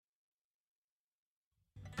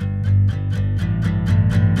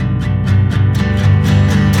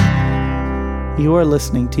You are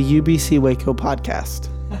listening to UBC Waco Podcast.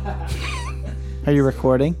 Are you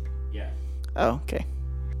recording? Yeah. Oh, okay.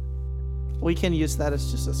 We can use that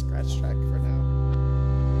as just a scratch track for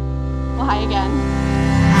now. Well, hi again.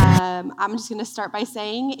 I'm just going to start by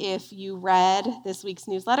saying if you read this week's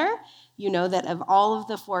newsletter, you know that of all of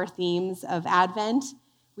the 4 themes of Advent,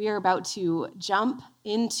 we are about to jump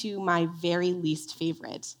into my very least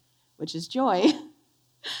favorite, which is joy.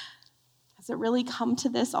 Has it really come to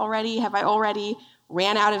this already? Have I already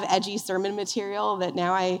ran out of edgy sermon material that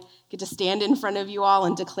now I get to stand in front of you all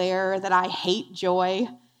and declare that I hate joy?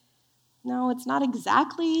 No, it's not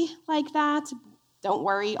exactly like that. Don't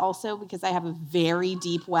worry also, because I have a very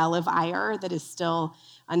deep well of ire that is still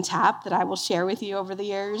untapped that I will share with you over the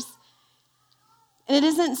years. And it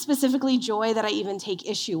isn't specifically joy that I even take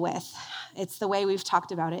issue with. It's the way we've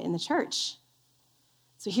talked about it in the church.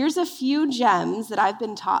 So here's a few gems that I've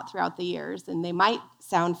been taught throughout the years, and they might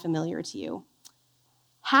sound familiar to you.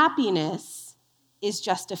 Happiness is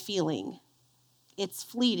just a feeling. It's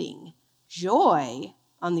fleeting. Joy,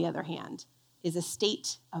 on the other hand, is a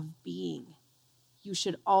state of being. You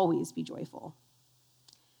should always be joyful.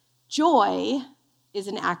 Joy is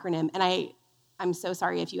an acronym, and I'm so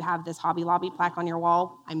sorry if you have this Hobby Lobby plaque on your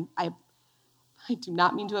wall. I do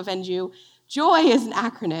not mean to offend you. Joy is an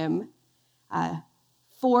acronym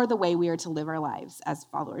for the way we are to live our lives as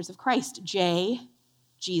followers of Christ. J,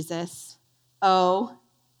 Jesus. O,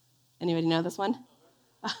 anybody know this one?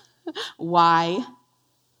 Y,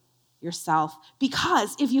 yourself.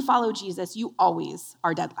 Because if you follow Jesus, you always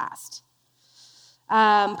are dead last.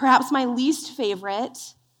 Perhaps my least favorite,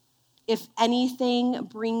 if anything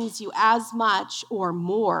brings you as much or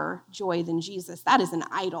more joy than Jesus, that is an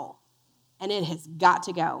idol, and it has got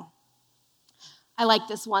to go. I like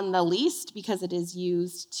this one the least because it is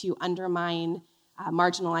used to undermine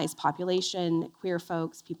marginalized population, queer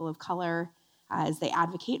folks, people of color, as they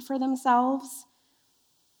advocate for themselves,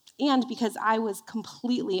 and because I was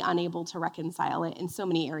completely unable to reconcile it in so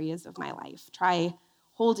many areas of my life. Try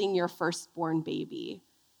holding your firstborn baby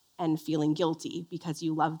and feeling guilty because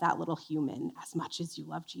you love that little human as much as you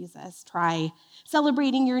love Jesus. Try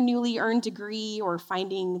celebrating your newly earned degree or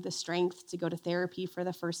finding the strength to go to therapy for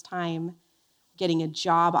the first time, getting a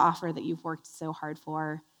job offer that you've worked so hard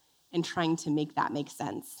for, and trying to make that make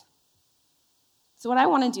sense. So what I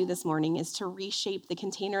want to do this morning is to reshape the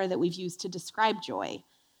container that we've used to describe joy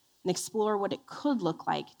and explore what it could look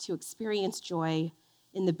like to experience joy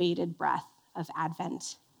in the bated breath of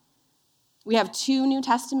Advent. We have 2 New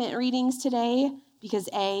Testament readings today because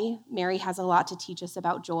A, Mary has a lot to teach us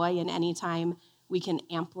about joy, and anytime we can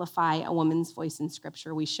amplify a woman's voice in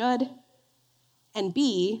Scripture, we should. And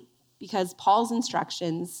B, because Paul's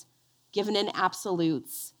instructions, given in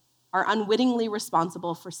absolutes, are unwittingly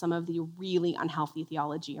responsible for some of the really unhealthy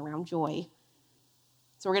theology around joy.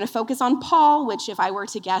 So we're going to focus on Paul, which, if I were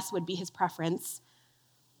to guess, would be his preference,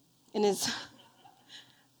 in his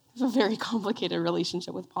a very complicated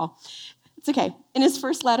relationship with Paul. It's okay. In his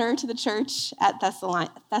first letter to the church at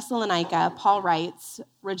Thessalonica, Paul writes,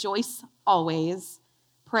 "Rejoice always,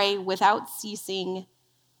 pray without ceasing,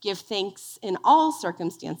 give thanks in all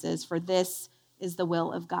circumstances, for this is the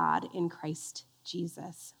will of God in Christ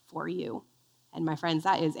Jesus for you." And my friends,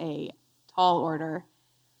 that is a tall order.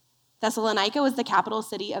 Thessalonica was the capital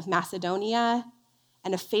city of Macedonia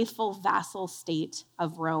and a faithful vassal state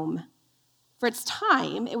of Rome. For its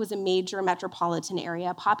time, it was a major metropolitan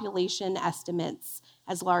area, population estimates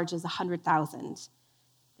as large as 100,000.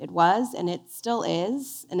 It was, and it still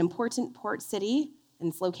is, an important port city, and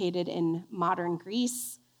it's located in modern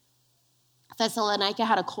Greece. Thessalonica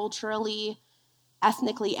had a culturally,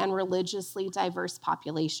 ethnically, and religiously diverse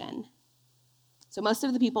population. So most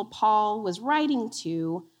of the people Paul was writing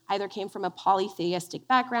to either came from a polytheistic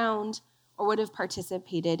background or would have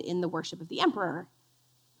participated in the worship of the emperor.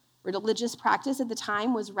 Religious practice at the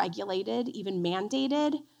time was regulated, even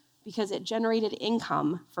mandated, because it generated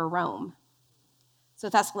income for Rome. So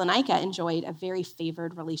Thessalonica enjoyed a very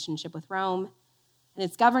favored relationship with Rome, and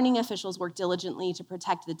its governing officials worked diligently to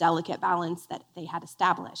protect the delicate balance that they had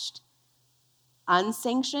established.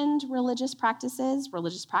 Unsanctioned religious practices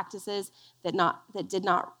that did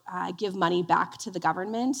not give money back to the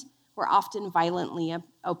government, were often violently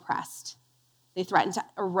oppressed. They threatened to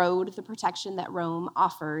erode the protection that Rome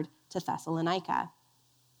offered to Thessalonica.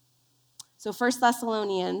 So 1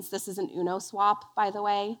 Thessalonians, this is an Uno swap, by the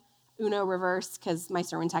way, Uno reverse, because my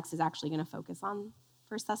sermon text is actually going to focus on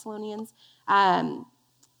 1 Thessalonians.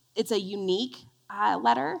 It's a unique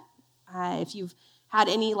letter. If you've had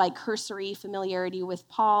any cursory familiarity with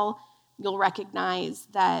Paul, You'll recognize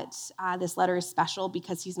that this letter is special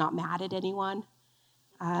because he's not mad at anyone.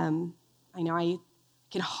 I know I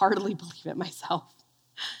can hardly believe it myself.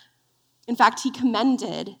 In fact, he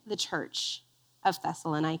commended the church of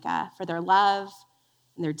Thessalonica for their love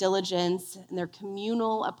and their diligence and their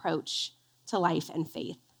communal approach to life and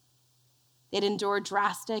faith. They'd endured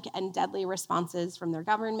drastic and deadly responses from their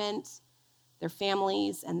government, their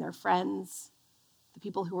families, and their friends, the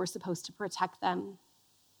people who were supposed to protect them.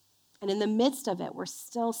 And in the midst of it, were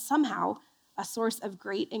still somehow a source of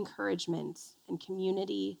great encouragement and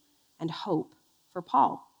community and hope for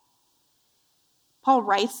Paul. Paul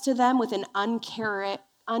writes to them with an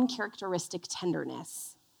uncharacteristic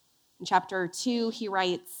tenderness. In chapter 2, he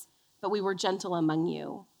writes, "But we were gentle among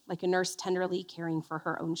you, like a nurse tenderly caring for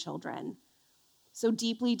her own children. So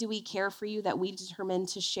deeply do we care for you that we determined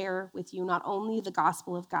to share with you not only the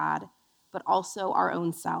gospel of God, but also our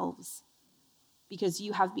own selves, because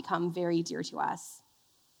you have become very dear to us."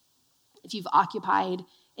 If you've occupied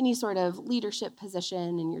any sort of leadership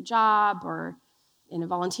position in your job or in a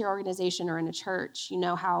volunteer organization or in a church, you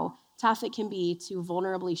know how tough it can be to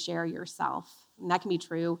vulnerably share yourself. And that can be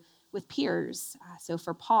true with peers. So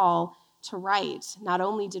for Paul to write, not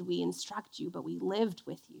only did we instruct you, but we lived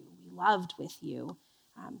with you, we loved with you.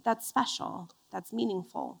 That's special, that's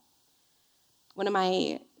meaningful. One of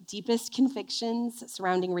my deepest convictions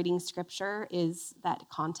surrounding reading scripture is that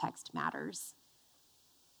context matters,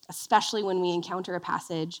 especially when we encounter a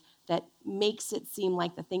passage that makes it seem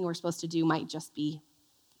like the thing we're supposed to do might just be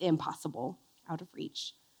impossible, out of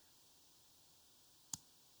reach.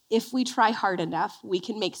 If we try hard enough, we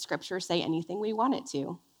can make scripture say anything we want it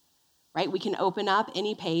to, right? We can open up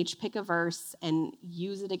any page, pick a verse, and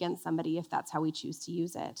use it against somebody if that's how we choose to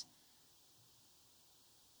use it.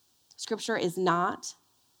 Scripture is not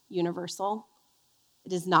universal.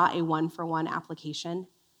 It is not a one-for-one application.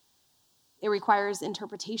 It requires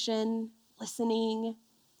interpretation, listening,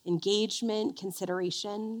 engagement,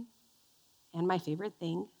 consideration, and my favorite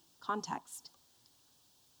thing, context.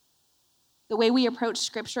 The way we approach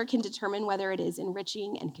Scripture can determine whether it is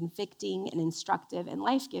enriching and convicting and instructive and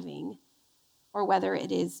life-giving, or whether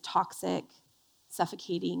it is toxic,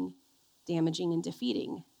 suffocating, damaging, and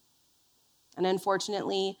defeating. And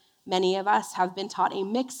unfortunately, many of us have been taught a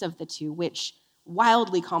mix of the two, which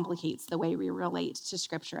wildly complicates the way we relate to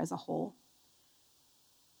Scripture as a whole.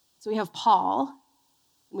 So we have Paul,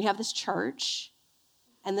 and we have this church,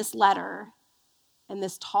 and this letter, and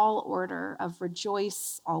this tall order of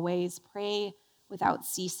rejoice always, pray without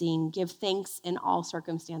ceasing, give thanks in all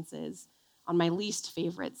circumstances on my least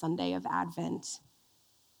favorite Sunday of Advent.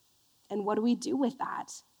 And what do we do with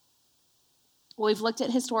that? Well, we've looked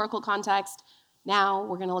at historical context. Now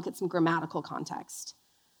we're going to look at some grammatical context.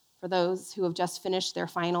 For those who have just finished their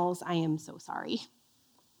finals, I am so sorry.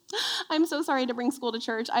 I'm so sorry to bring school to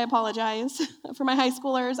church. I apologize. For my high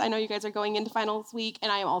schoolers, I know you guys are going into finals week, and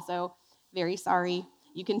I am also very sorry.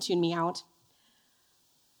 You can tune me out.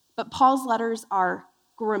 But Paul's letters are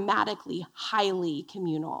grammatically highly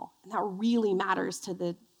communal, and that really matters to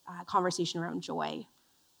the conversation around joy.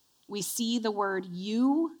 We see the word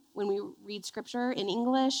you when we read scripture in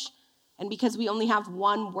English, and because we only have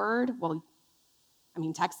one word, well, I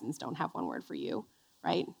mean, Texans don't have one word for you,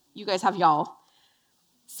 right? You guys have y'all.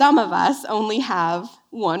 Some of us only have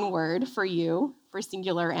one word for you, for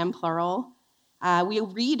singular and plural. We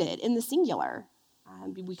read it in the singular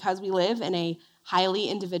because we live in a highly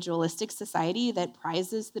individualistic society that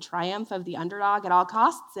prizes the triumph of the underdog at all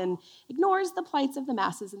costs and ignores the plights of the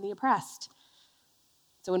masses and the oppressed.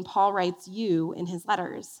 So when Paul writes you in his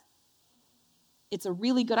letters, it's a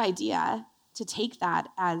really good idea to take that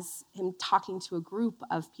as him talking to a group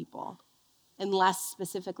of people, unless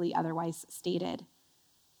specifically otherwise stated.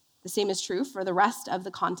 The same is true for the rest of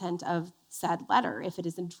the content of said letter. If it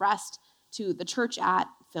is addressed to the church at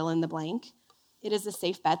fill in the blank, it is a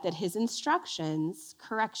safe bet that his instructions,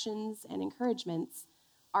 corrections, and encouragements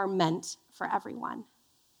are meant for everyone.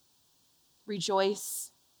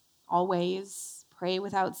 Rejoice always, pray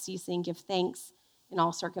without ceasing, give thanks in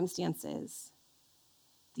all circumstances.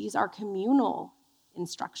 These are communal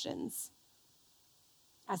instructions.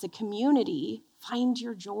 As a community, find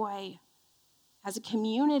your joy. As a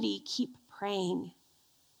community, keep praying.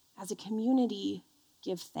 As a community,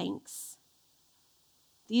 give thanks.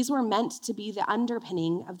 These were meant to be the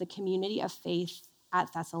underpinning of the community of faith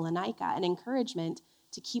at Thessalonica, an encouragement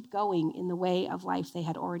to keep going in the way of life they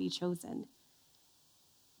had already chosen.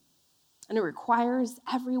 And it requires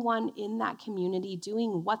everyone in that community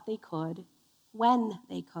doing what they could, when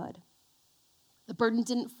they could. The burden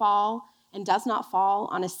didn't fall and does not fall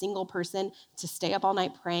on a single person to stay up all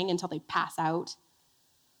night praying until they pass out.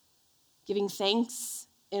 giving thanks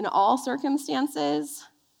in all circumstances.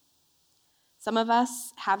 Some of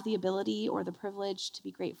us have the ability or the privilege to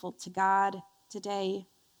be grateful to God today,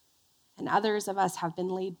 and others of us have been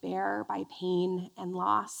laid bare by pain and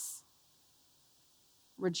loss.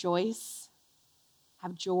 Rejoice,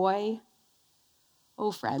 have joy.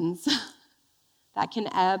 Oh, friends, that can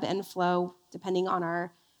ebb and flow depending on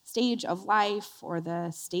our stage of life or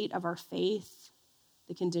the state of our faith,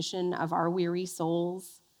 the condition of our weary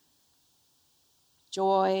souls.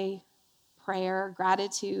 Joy, prayer,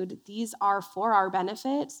 gratitude, these are for our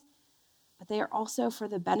benefit, but they are also for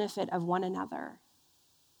the benefit of one another,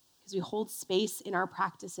 because we hold space in our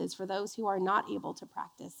practices for those who are not able to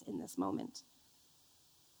practice in this moment.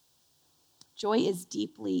 Joy is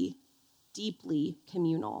deeply, deeply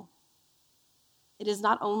communal. It is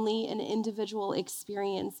not only an individual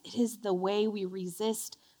experience, it is the way we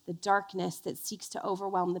resist the darkness that seeks to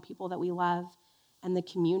overwhelm the people that we love and the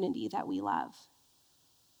community that we love.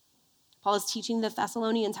 Paul is teaching the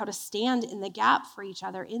Thessalonians how to stand in the gap for each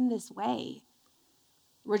other in this way.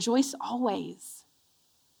 Rejoice always.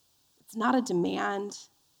 It's not a demand.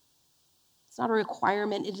 It's not a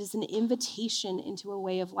requirement. It is an invitation into a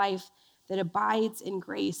way of life that abides in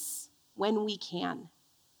grace when we can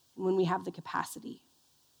and when we have the capacity.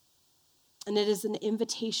 And it is an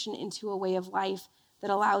invitation into a way of life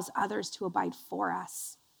that allows others to abide for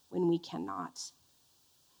us when we cannot.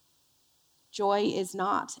 Joy is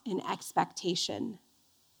not an expectation.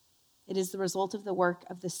 It is the result of the work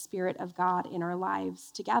of the Spirit of God in our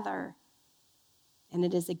lives together, and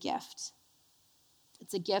it is a gift.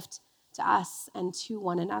 It's a gift to us and to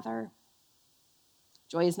one another.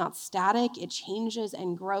 Joy is not static. It changes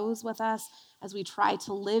and grows with us as we try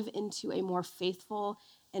to live into a more faithful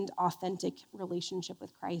and authentic relationship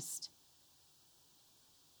with Christ.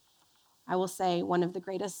 I will say one of the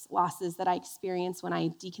greatest losses that I experienced when I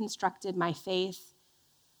deconstructed my faith,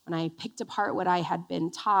 when I picked apart what I had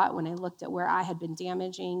been taught, when I looked at where I had been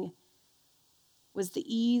damaging, was the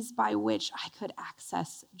ease by which I could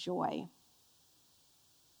access joy.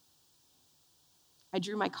 I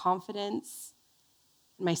drew my confidence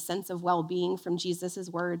and my sense of well-being from Jesus'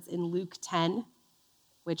 words in Luke 10,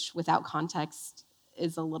 which without context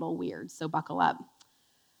is a little weird, so buckle up.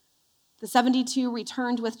 The 72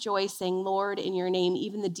 returned with joy, saying, "Lord, in your name,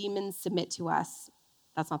 even the demons submit to us."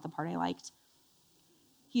 That's not the part I liked.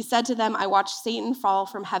 He said to them, "I watched Satan fall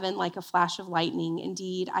from heaven like a flash of lightning.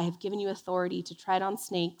 Indeed, I have given you authority to tread on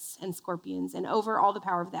snakes and scorpions and over all the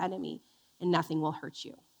power of the enemy, and nothing will hurt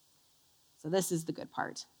you." So this is the good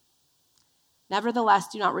part. "Nevertheless,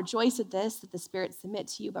 do not rejoice at this, that the spirits submit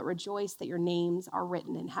to you, but rejoice that your names are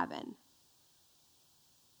written in heaven."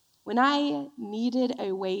 When I needed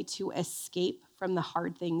a way to escape from the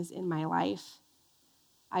hard things in my life,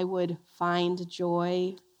 I would find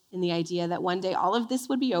joy in the idea that one day all of this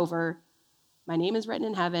would be over. My name is written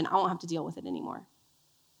in heaven. I won't have to deal with it anymore.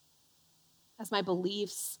 As my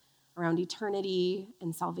beliefs around eternity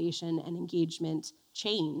and salvation and engagement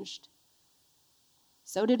changed,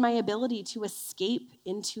 so did my ability to escape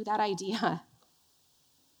into that idea.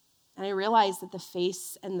 And I realized that the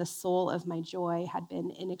face and the soul of my joy had been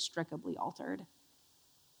inextricably altered.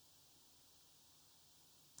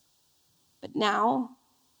 But now,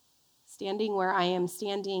 standing where I am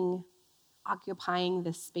standing, occupying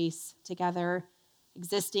this space together,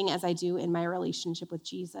 existing as I do in my relationship with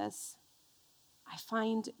Jesus, I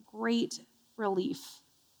find great relief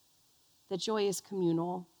that joy is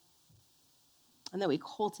communal and that we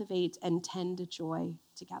cultivate and tend to joy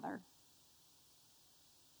together.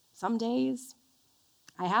 Some days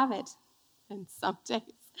I have it, and some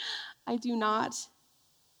days I do not.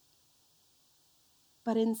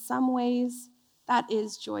 But in some ways, that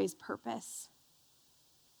is joy's purpose.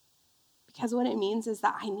 Because what it means is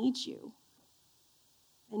that I need you,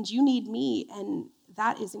 and you need me, and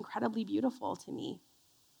that is incredibly beautiful to me.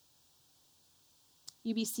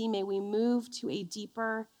 UBC, may we move to a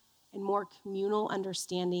deeper and more communal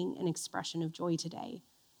understanding and expression of joy today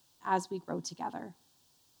as we grow together.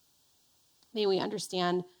 May we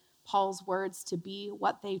understand Paul's words to be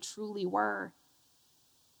what they truly were,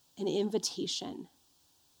 an invitation,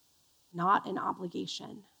 not an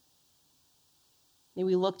obligation. May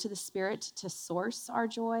we look to the Spirit to source our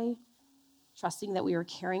joy, trusting that we are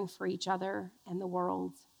caring for each other and the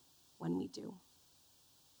world when we do.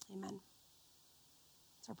 Amen.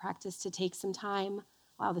 It's our practice to take some time,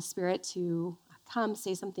 allow the Spirit to come,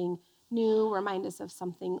 say something new, remind us of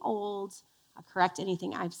something old, correct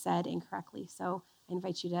anything I've said incorrectly. So I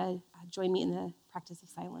invite you to join me in the practice of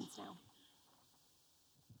silence now.